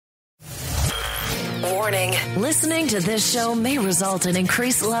Warning. Listening to this show may result in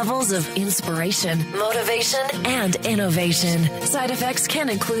increased levels of inspiration, motivation, and innovation. Side effects can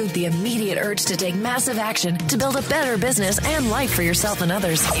include the immediate urge to take massive action to build a better business and life for yourself and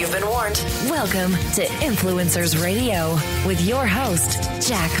others. You've been warned. Welcome to Influencers Radio with your host,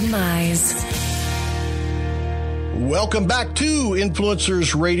 Jack Mize. Welcome back to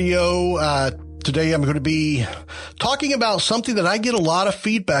Influencers Radio. Today I'm going to be talking about something that I get a lot of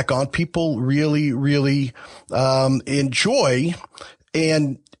feedback on. People really enjoy,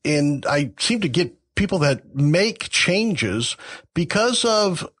 and I seem to get people that make changes because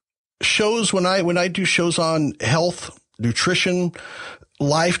of shows. When I do shows on health, nutrition,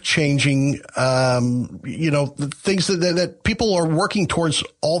 life-changing, the things that people are working towards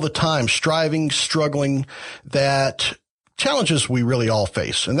all the time, striving, struggling, that challenges we really all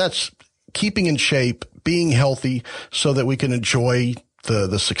face. And that's keeping in shape, being healthy so that we can enjoy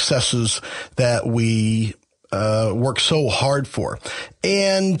the successes that we work so hard for.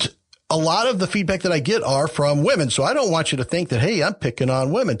 And a lot of the feedback that I get are from women. So I don't want you to think that, hey, I'm picking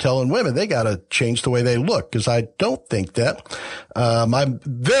on women, telling women they got to change the way they look, because I don't think that. I'm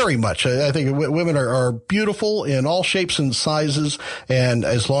very much, I think women are beautiful in all shapes and sizes. And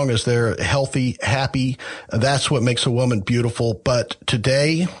as long as they're healthy, happy, that's what makes a woman beautiful. But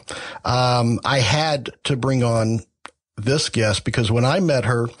today, I had to bring on this guest because when I met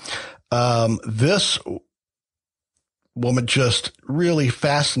her, this woman just really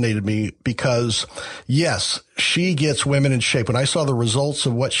fascinated me because, yes, she gets women in shape. When I saw the results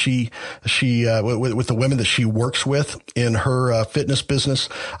of what she with the women that she works with in her fitness business,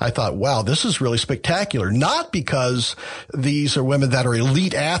 I thought, wow, this is really spectacular. Not because these are women that are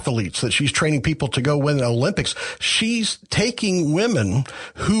elite athletes, that she's training people to go win the Olympics. She's taking women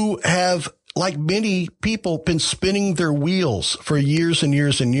who have, like many people, been spinning their wheels for years and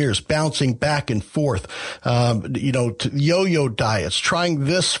years and years, bouncing back and forth, yo-yo diets, trying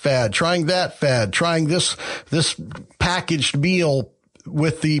this fad, trying that fad, trying this packaged meal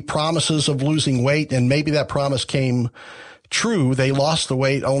with the promises of losing weight. And maybe that promise came true. They lost the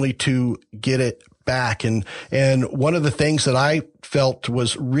weight only to get it back. And one of the things that I felt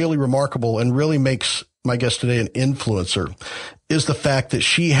was really remarkable and really makes my guest today an influencer is the fact that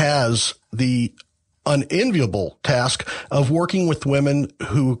she has the unenviable task of working with women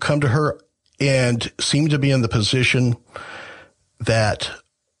who come to her and seem to be in the position that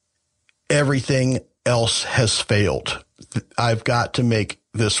everything else has failed. I've got to make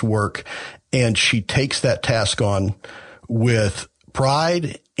this work. And she takes that task on with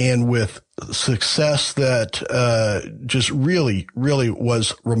pride and with success that just really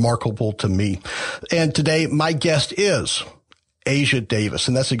was remarkable to me. And today my guest is Asia Davis,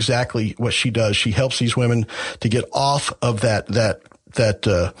 and that's exactly what she does. She helps these women to get off of that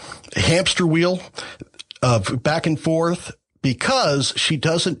hamster wheel of back and forth, because she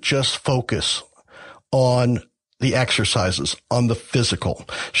doesn't just focus on the exercises, on the physical.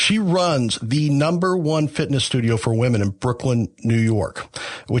 She runs the #1 fitness studio for women in Brooklyn, New York,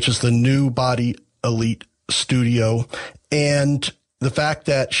 which is the New Body Elite Studio. And the fact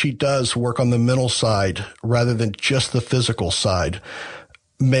that she does work on the mental side rather than just the physical side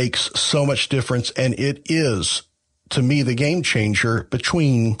makes so much difference. And it is, to me, the game changer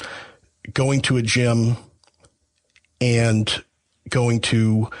between going to a gym and going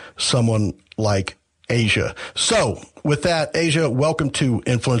to someone like Asia. So with that, Asia, welcome to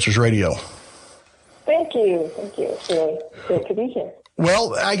Influencers Radio. Thank you. It's really great to be here.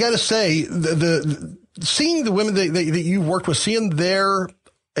 Well, I got to say, the seeing the women that you've worked with, seeing their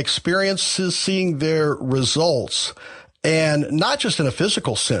experiences, seeing their results, and not just in a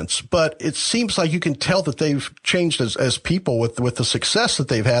physical sense, but it seems like you can tell that they've changed as people with the success that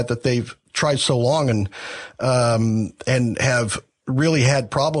they've had, that they've tried so long and have really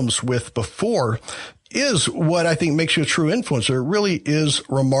had problems with before, is what I think makes you a true influencer. It really is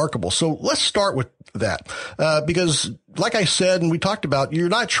remarkable. So let's start with that, because like I said, and we talked about, you're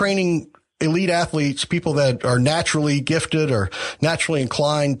not training elite athletes, people that are naturally gifted or naturally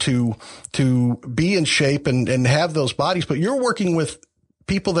inclined to be in shape and have those bodies, but you're working with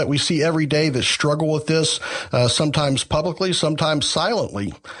people that we see every day that struggle with this, sometimes publicly, sometimes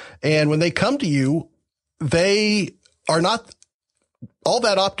silently. And when they come to you, they are not all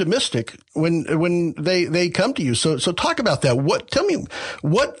that optimistic when they come to you. So talk about that. Tell me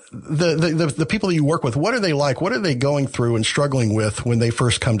what the people that you work with, what are they like? What are they going through and struggling with when they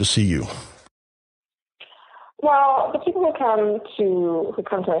first come to see you? Well, the people who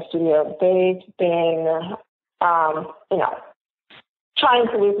come to our studio, they've been, trying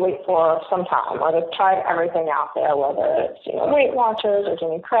to lose weight for some time, or they've tried everything out there, whether it's, Weight Watchers or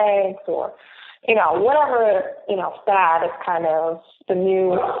Jenny Craig's or, whatever, fad is kind of the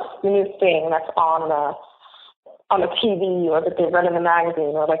new thing that's on the TV or that they read in the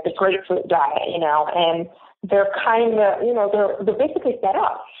magazine, or like the grapefruit diet, and they're kind of, they're basically fed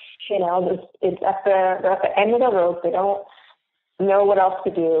up. They're at the end of the rope. They don't know what else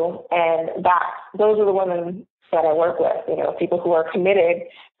to do, and those are the women that I work with. People who are committed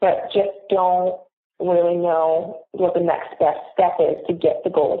but just don't really know what the next best step is to get the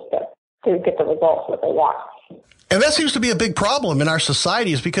goals, to get the results that they want. And that seems to be a big problem in our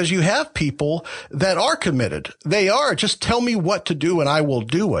society, is because you have people that are committed. They are, just tell me what to do and I will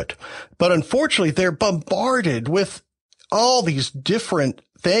do it. But unfortunately, they're bombarded with all these different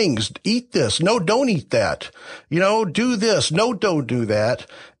things. Eat this. No, don't eat that. Do this. No, don't do that.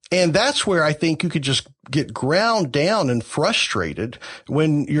 And that's where I think you could just get ground down and frustrated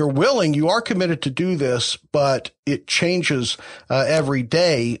when you're willing, you are committed to do this, but it changes every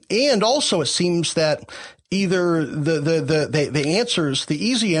day. And also it seems that either the answers, the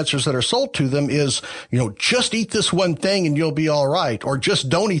easy answers that are sold to them is, just eat this one thing and you'll be all right, or just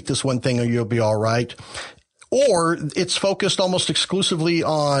don't eat this one thing and you'll be all right. Or it's focused almost exclusively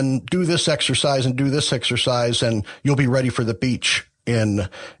on do this exercise and do this exercise and you'll be ready for the beach in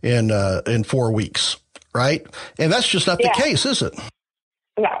 4 weeks, right? And that's just not the case, is it?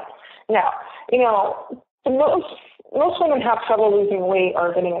 No. Most women have trouble losing weight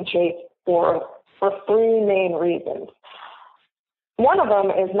or getting in shape for three main reasons. One of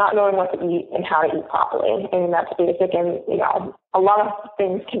them is not knowing what to eat and how to eat properly. And that's basic. And, a lot of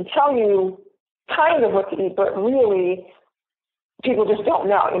things can tell you kind of what to eat, but really people just don't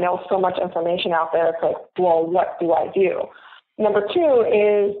know. So much information out there. It's like, well, what do I do? Number two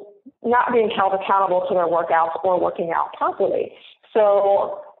is not being held accountable to their workouts or working out properly.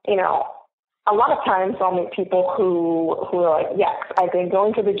 So, a lot of times I'll meet people who are like, yes, I've been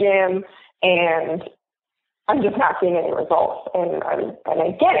going to the gym and I'm just not seeing any results. And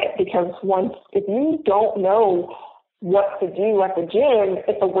I get it, because if you don't know what to do at the gym,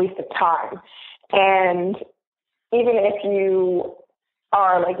 it's a waste of time. And even if you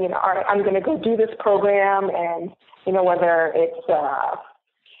are like, I'm going to go do this program, and, whether it's,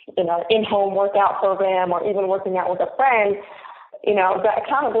 in-home workout program or even working out with a friend, the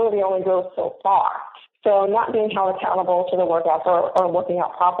accountability only goes so far. So not being held accountable to the workouts or working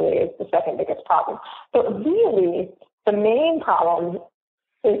out properly is the second biggest problem. But really, the main problem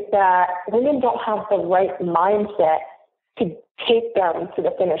is that women don't have the right mindset to take them to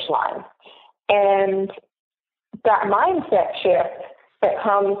the finish line. And that mindset shift that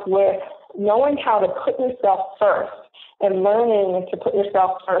comes with knowing how to put yourself first and learning to put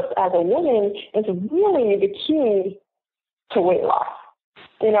yourself first as a woman is really the key to weight loss.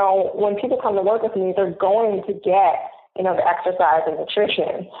 When people come to work with me, they're going to get, the exercise and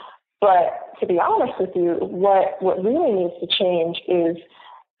nutrition. But to be honest with you, what really needs to change is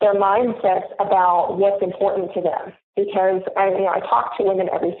their mindsets about what's important to them. Because I talk to women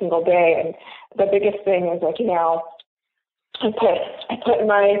every single day, and the biggest thing is like, I put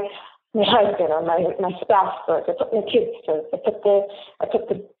my husband or my spouse first. I put my kids first. I put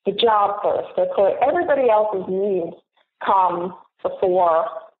the job first. I put everybody else's needs come before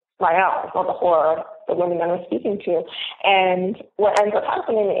my own, or before the women that I'm speaking to. And what ends up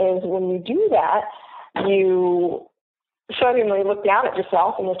happening is when you do that, you suddenly look down at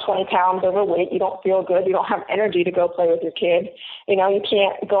yourself and you're 20 pounds overweight. You don't feel good. You don't have energy to go play with your kid. You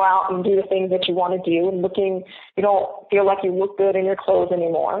can't go out and do the things that you want to do, and you don't feel like you look good in your clothes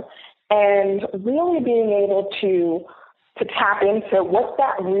anymore. And really being able to tap into what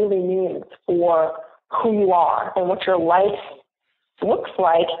that really means for who you are and what your life looks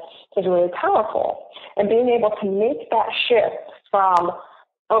like is really powerful. And being able to make that shift from,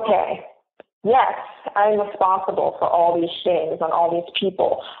 okay, yes, I'm responsible for all these things and all these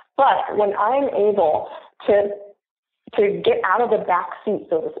people, but when I'm able to get out of the back seat,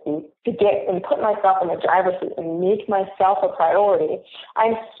 so to speak, to get and put myself in the driver's seat and make myself a priority,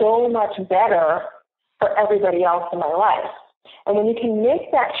 I'm so much better for everybody else in my life. And when you can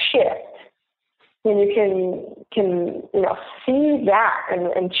make that shift, when you can see that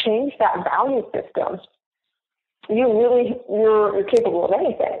and change that value system, you're capable of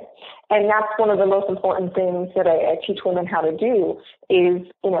anything. And that's one of the most important things that I teach women how to do is,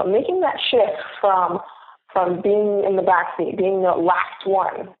 making that shift from being in the backseat, being the last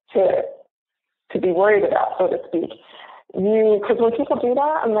one to be worried about, so to speak. Because when people do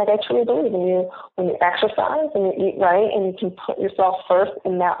that, I truly believe when you exercise and you eat right and you can put yourself first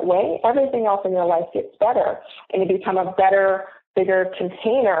in that way, everything else in your life gets better, and you become a better, bigger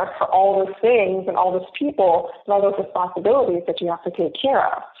container for all those things and all those people and all those responsibilities that you have to take care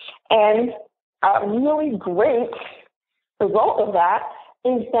of. And a really great result of that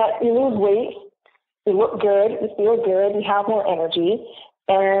is that you lose weight, you look good, you feel good, you have more energy,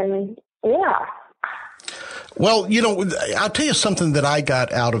 and yeah. Well, I'll tell you something that I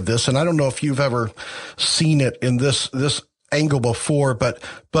got out of this, and I don't know if you've ever seen it in this angle before, but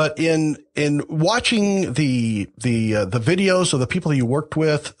in watching the videos of the people that you worked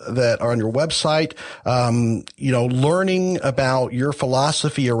with that are on your website, learning about your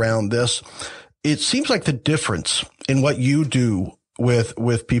philosophy around this, it seems like the difference in what you do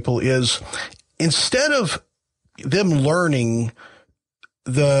with people is, instead of them learning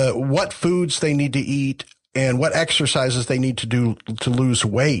what foods they need to eat and what exercises they need to do to lose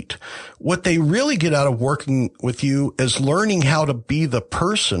weight, what they really get out of working with you is learning how to be the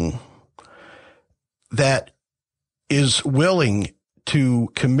person that is willing to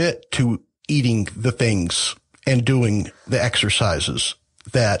commit to eating the things and doing the exercises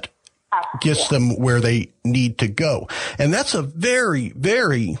that gets them where they need to go. And that's a very,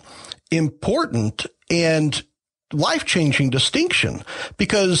 very important and life-changing distinction,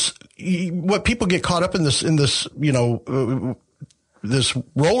 because what people get caught up in this, this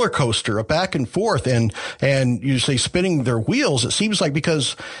roller coaster of back and forth and you say spinning their wheels. It seems like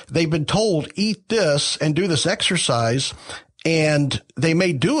because they've been told eat this and do this exercise, and they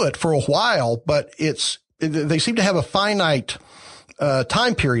may do it for a while, but they seem to have a finite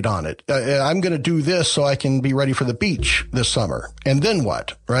time period on it. I'm going to do this so I can be ready for the beach this summer. And then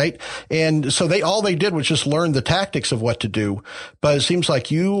what? Right. And so all they did was just learn the tactics of what to do. But it seems like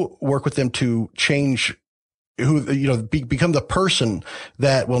you work with them to change become the person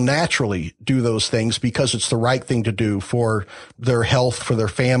that will naturally do those things because it's the right thing to do for their health, for their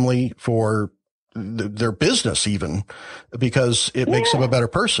family, for their business, even, because it makes them a better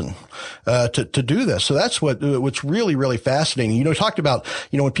person, to do this. So that's what's really, really fascinating. You talked about,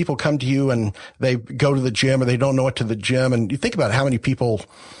 when people come to you and they go to the gym or they don't know what to the gym, and you think about how many people,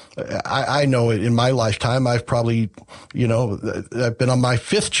 I know in my lifetime, I've probably, I've been on my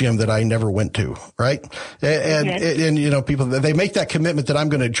 5th gym that I never went to. Right. And people, they make that commitment that I'm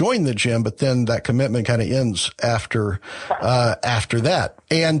going to join the gym, but then that commitment kind of ends after that.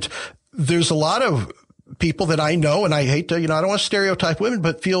 And there's a lot of people that I know, and I hate to, I don't want to stereotype women,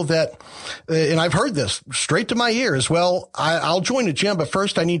 but feel that, and I've heard this straight to my ears. Well, I'll join a gym, but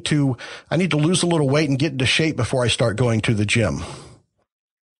first I need to lose a little weight and get into shape before I start going to the gym.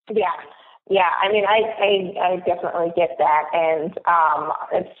 Yeah. Yeah. I mean, I definitely get that. And,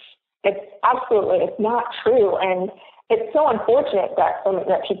 it's absolutely, it's not true. And it's so unfortunate that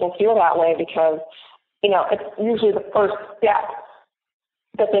people feel that way, because, it's usually the first step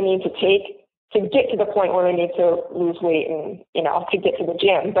that they need to take to get to the point where they need to lose weight and, to get to the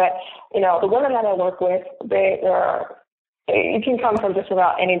gym. But, the women that I work with, you can come from just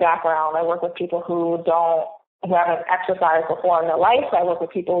about any background. I work with people who haven't exercised before in their life. I work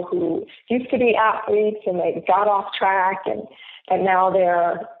with people who used to be athletes and they got off track and now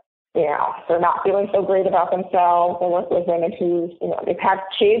they're not feeling so great about themselves. I work with women who, they've had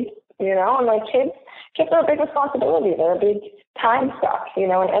kids, and like kids are a big responsibility. They're a big time suck,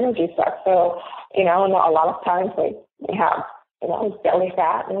 and energy suck. So, and a lot of times they have, belly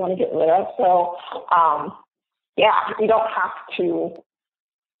fat they want to get rid of. So, you don't have to,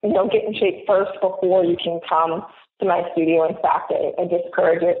 get in shape first before you can come to my studio. In fact, I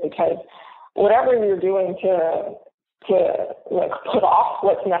discourage it, because whatever you're doing to like put off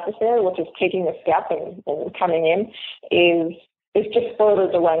what's necessary, which is taking the step and coming in, is just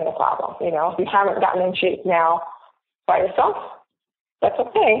further delaying the problem. If you haven't gotten in shape now by yourself, that's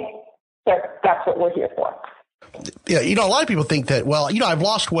okay. That's what we're here for. Yeah, a lot of people think that, well, I've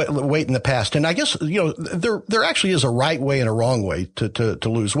lost weight in the past, and I guess, there actually is a right way and a wrong way to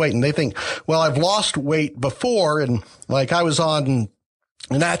lose weight. And they think, well, I've lost weight before, and like I was on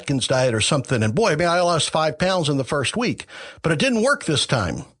an Atkins diet or something, and boy, I lost 5 pounds in the first week, but it didn't work this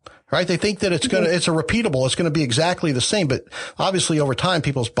time. Right? They think that it's going to be exactly the same, but obviously over time,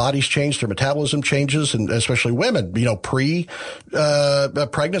 people's bodies change, their metabolism changes, and especially women, pregnancy,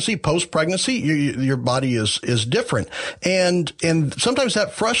 post-pregnancy, your body is different. And sometimes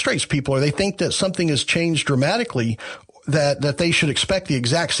that frustrates people, or they think that something has changed dramatically, that they should expect the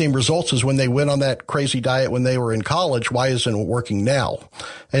exact same results as when they went on that crazy diet when they were in college. Why isn't it working now?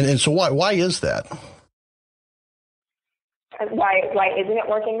 And so why is that? Why isn't it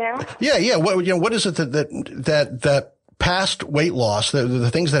working now? Yeah. What is it that past weight loss, the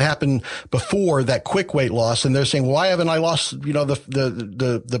things that happen before that quick weight loss, and they're saying, why haven't I lost,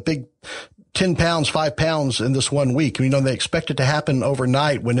 the big 10 pounds, 5 pounds in this 1 week? They expect it to happen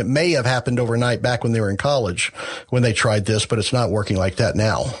overnight, when it may have happened overnight back when they were in college when they tried this, but it's not working like that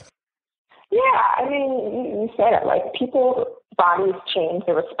now. Yeah, I mean, you said it, like people's bodies change,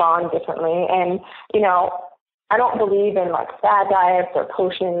 they respond differently. And, I don't believe in like fad diets or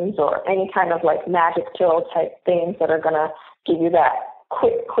potions or any kind of like magic pill type things that are going to give you that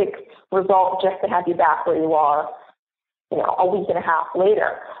quick result just to have you back where you are, a week and a half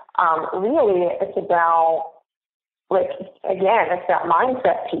later. Really, it's about, it's that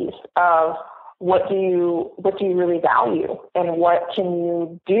mindset piece of what do you really value, and what can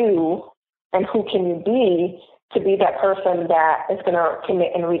you do, and who can you be to be that person that is going to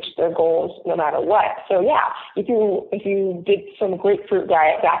commit and reach their goals no matter what. So yeah, if you did some grapefruit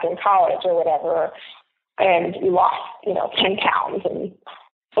diet back in college or whatever, and you lost 10 pounds in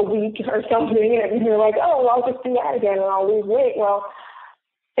a week or something, and you're like, oh, well, I'll just do that again and I'll lose weight. Well,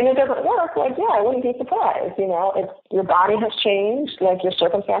 and it doesn't work, I wouldn't be surprised. It's, your body has changed, your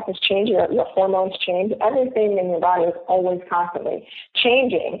circumstances change, your hormones change. Everything in your body is always constantly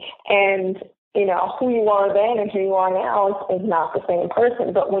changing. And, who you are then and who you are now is not the same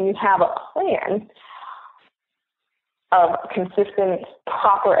person. But when you have a plan of consistent,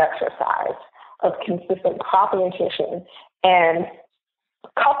 proper exercise, of consistent, proper nutrition, and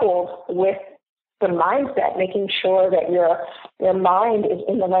coupled with the mindset, making sure that your mind is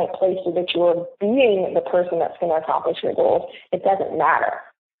in the right place so that you're being the person that's going to accomplish your goals, it doesn't matter,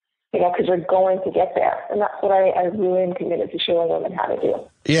 because you're going to get there. And that's what I really am committed to showing women how to do.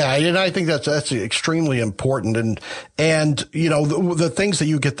 Yeah, and I think that's extremely important. And the things that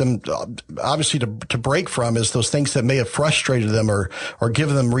you get them obviously to break from is those things that may have frustrated them or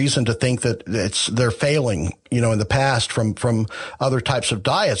given them reason to think that they're failing, in the past from other types of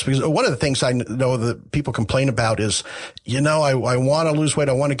diets. Because one of the things I know that people complain about is, I want to lose weight,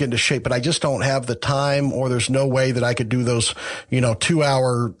 I want to get into shape, but I just don't have the time, or there's no way that I could do those,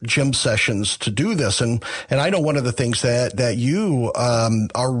 2-hour gym sessions to do this. And I know one of the things that you,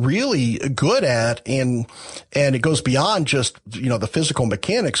 are really good at, and it goes beyond just, the physical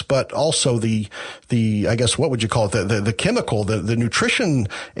mechanics, but also the, I guess, what would you call it? The chemical, the nutrition,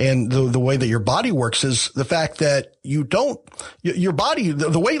 and the way that your body works is the fact that your body,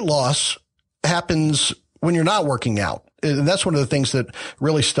 the weight loss happens when you're not working out. And that's one of the things that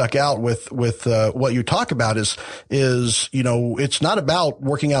really stuck out with what you talk about is, it's not about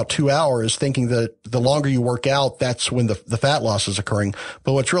working out 2 hours, thinking that the longer you work out, that's when the fat loss is occurring.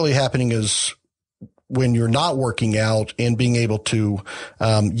 But what's really happening is when you're not working out and being able to,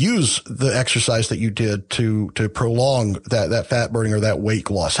 use the exercise that you did to prolong that fat burning or that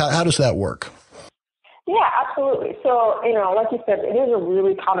weight loss. How does that work? Yeah, absolutely. So, like you said, it is a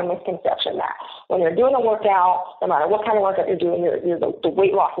really common misconception that when you're doing a workout, no matter what kind of workout you're doing, the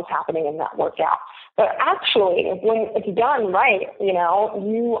weight loss is happening in that workout. But actually, when it's done right, you're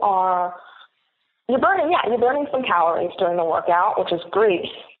burning some calories during the workout, which is great.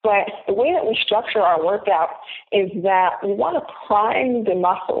 But the way that we structure our workout is that we want to prime the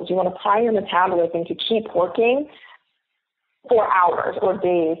muscles. You want to prime your metabolism to keep working for hours or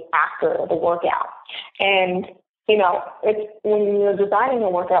days after the workout. And, it's when you're designing a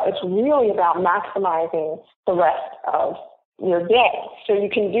workout, it's really about maximizing the rest of your day. So you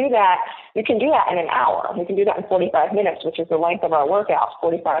can do that in an hour. You can do that in 45 minutes, which is the length of our workouts,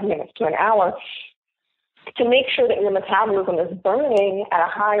 45 minutes to an hour, to make sure that your metabolism is burning at a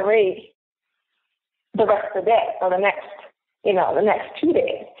high rate the rest of the day, or the next 2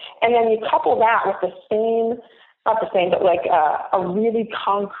 days. And then you couple that with a really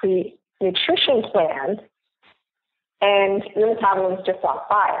concrete nutrition plan, and your metabolism is just on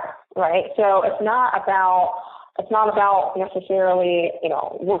fire, right? So it's not about necessarily,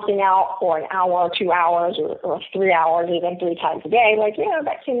 working out for an hour, 2 hours, or 3 hours, even 3 times a day.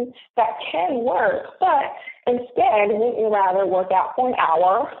 That can work, but instead, wouldn't you rather work out for an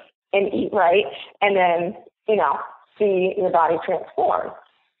hour and eat right, and then, see your body transform?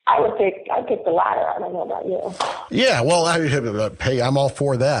 I'd pick the latter. I don't know about you. Yeah, well, I'm all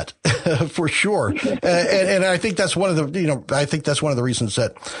for that for sure. And I think that's one of the reasons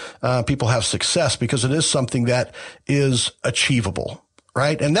that people have success, because it is something that is achievable.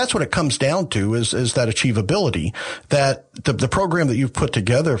 Right. And that's what it comes down to is that achievability, that the program that you've put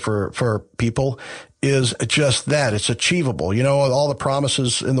together for people is just that. It's achievable. All the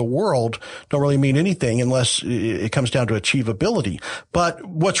promises in the world don't really mean anything unless it comes down to achievability. But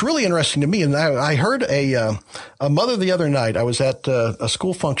what's really interesting to me, and I heard a mother the other night. I was at a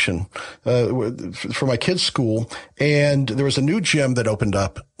school function for my kids' school, and there was a new gym that opened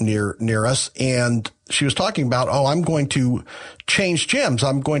up near us, and she was talking about, I'm going to change gyms.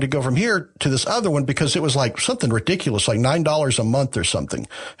 I'm going to go from here to this other one because it was like something ridiculous, like $9 a month or something.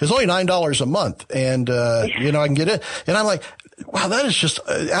 It's only $9 a month, and I can get it. And I'm like, wow, that is just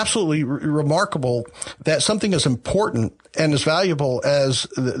absolutely remarkable that something as important and as valuable as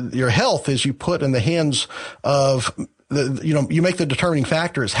your health is you put in the hands of you make the determining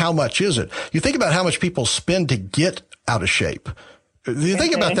factor is how much is it. You think about how much people spend to get out of shape. You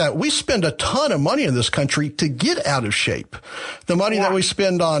think about that. We spend a ton of money in this country to get out of shape. The money that we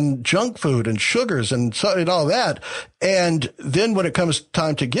spend on junk food and sugars and all that. And then when it comes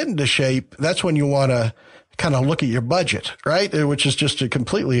time to get into shape, that's when you want to kind of look at your budget, right? Which is just a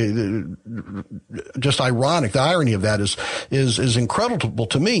completely just ironic. The irony of that is incredible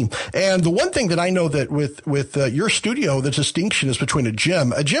to me. And the one thing that I know that with your studio, the distinction is between a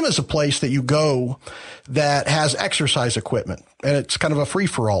gym. A gym is a place that you go that has exercise equipment, and it's kind of a free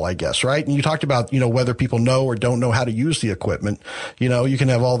for all, I guess, right? And you talked about, whether people know or don't know how to use the equipment. You can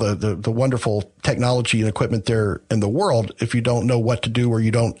have all the wonderful technology and equipment there in the world if you don't know what to do or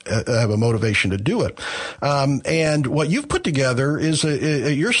you don't have a motivation to do it. And what you've put together is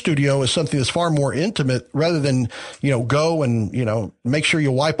your studio is something that's far more intimate rather than, go and, make sure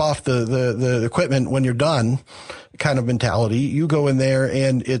you wipe off the equipment when you're done kind of mentality. You go in there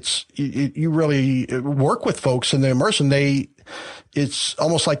and you really work with folks and they immerse and it's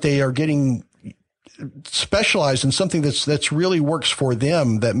almost like they are getting specialized in something that's really works for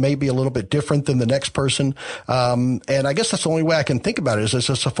them that may be a little bit different than the next person. And I guess that's the only way I can think about it is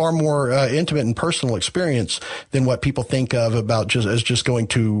it's a far more intimate and personal experience than what people think of about just going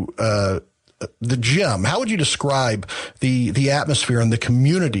to the gym. How would you describe the atmosphere and the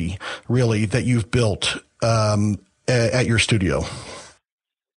community really that you've built at your studio?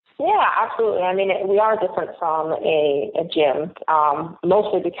 Yeah, absolutely. I mean, we are different from a gym,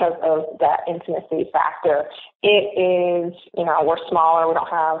 mostly because of that intimacy factor. It is, we're smaller. We don't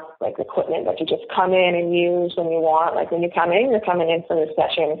have like equipment that you just come in and use when you want. Like when you come in, you're coming in for the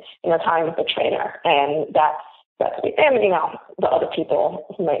session in a time with the trainer, and that's and the other people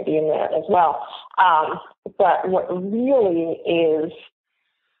who might be in there as well. But what really is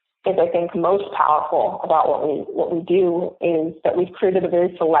I think most powerful about what we do is that we've created a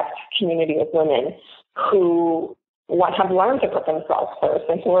very select community of women who have learned to put themselves first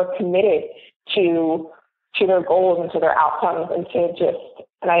and who are committed to their goals and to their outcomes and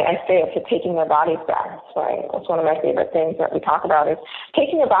I say it, to taking their bodies back. Right? That's one of my favorite things that we talk about is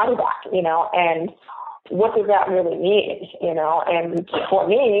taking your body back, and what does that really mean, and for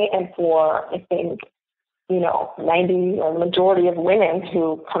me and for, I think, 90 or the majority of women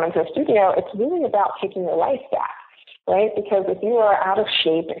who come into the studio, it's really about taking your life back, right? Because if you are out of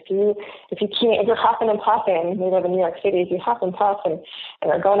shape, if you're huffing and puffing, we live in New York City, if you huff and puff and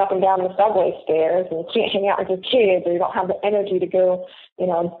are going up and down the subway stairs and you can't hang out with your kids or you don't have the energy to go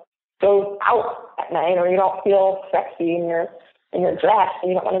out at night or you don't feel sexy in your dress and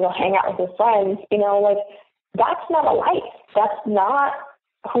you don't want to go hang out with your friends, that's not a life. That's not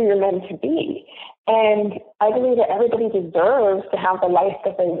who you're meant to be. And I believe that everybody deserves to have the life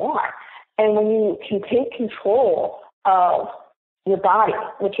that they want. And when you can take control of your body,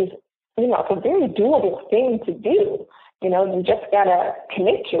 which is, it's a very doable thing to do, you just got to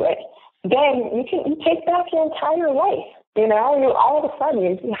commit to it, then you take back your entire life. All of a sudden,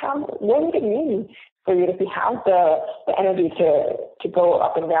 you have, what would it mean for you if you have the energy to go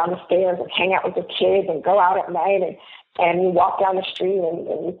up and down the stairs and hang out with your kids and go out at night and you walk down the street and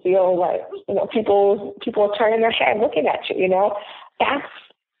you feel like, people are turning their head looking at you, that's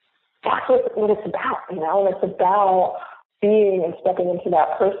what it's about, It's about being and stepping into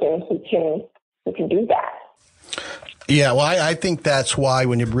that person who can do that. Yeah, well, I think that's why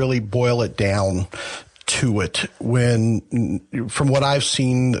when you really boil it down to it, from what I've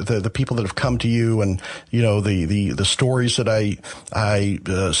seen, the people that have come to you and, the stories that I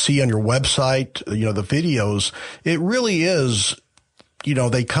see on your website, the videos, it really is,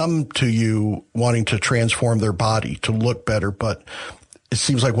 they come to you wanting to transform their body to look better, but it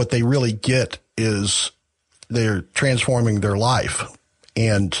seems like what they really get is they're transforming their life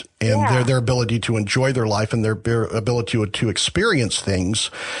and their ability to enjoy their life and their ability to experience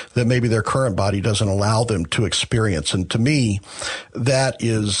things that maybe their current body doesn't allow them to experience. And to me, that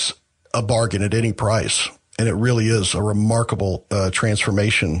is a bargain at any price. And it really is a remarkable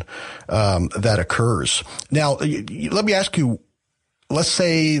transformation that occurs. Now, let me ask you, let's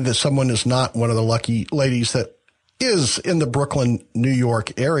say that someone is not one of the lucky ladies that is in the Brooklyn, New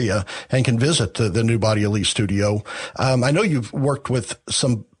York area and can visit the New Body Elite studio. I know you've worked with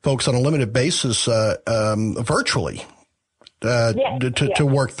some folks on a limited basis virtually. to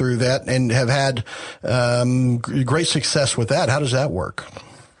work through that and have had great success with that. How does that work?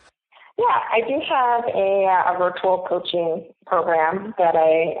 Yeah, I do have a virtual coaching program that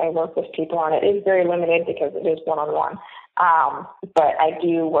I work with people on. It is very limited because it is one-on-one. But I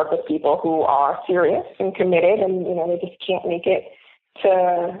do work with people who are serious and committed and, they just can't make it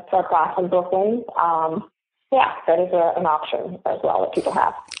to our class in Brooklyn. That is an option as well that people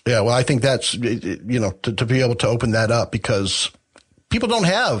have. Yeah, well, I think that's, to be able to open that up because people don't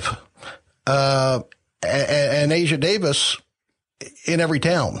have an Asia Davis in every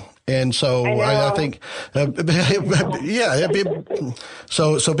town. And so I think, so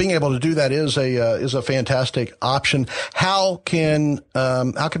being able to do that is a fantastic option. How can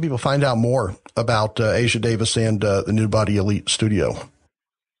people find out more about Asia Davis and the New Body Elite Studio?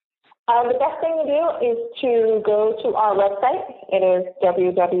 The best thing to do is to go to our website. It is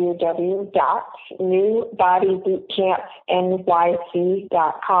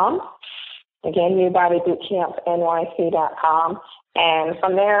www.newbodybootcampnyc.com. Again, newbodybootcampnyc.com. And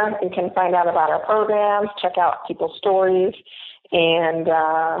from there, you can find out about our programs, check out people's stories, and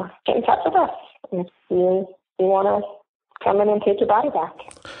get in touch with us if you want to come in and take your body back.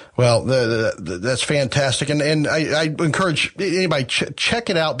 Well, that's fantastic. And I encourage anybody, check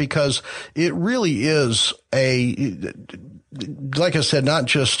it out because it really is like I said, not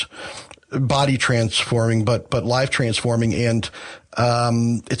just body transforming, but life transforming. And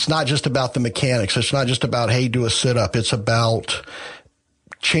it's not just about the mechanics. It's not just about, hey, do a sit up. It's about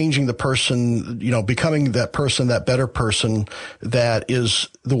changing the person, becoming that person, that better person that is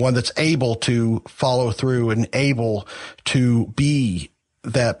the one that's able to follow through and able to be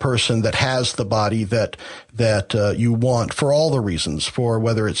that person that has the body that you want for all the reasons, for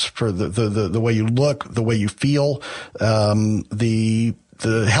whether it's for the way you look, the way you feel, the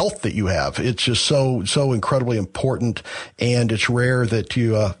health that you have. It's just so incredibly important. And it's rare that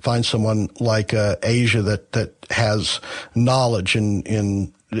you find someone like Asia that has knowledge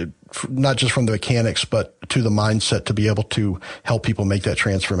in not just from the mechanics, but to the mindset to be able to help people make that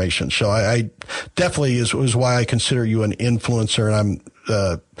transformation. So I definitely is why I consider you an influencer. And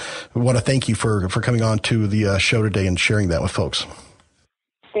I want to thank you for coming on to the show today and sharing that with folks.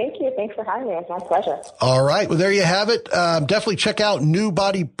 Thank you. Thanks for having me. It's my pleasure. All right. Well, there you have it. Definitely check out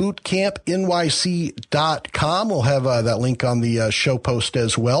newbodybootcampnyc.com. We'll have that link on the show post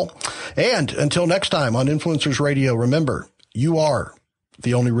as well. And until next time on Influencers Radio, remember, you are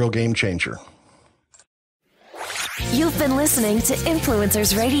the only real game changer. You've been listening to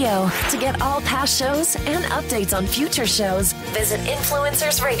Influencers Radio. To get all past shows and updates on future shows, visit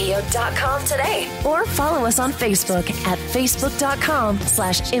influencersradio.com today or follow us on Facebook at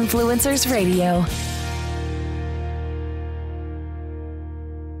facebook.com/influencersradio.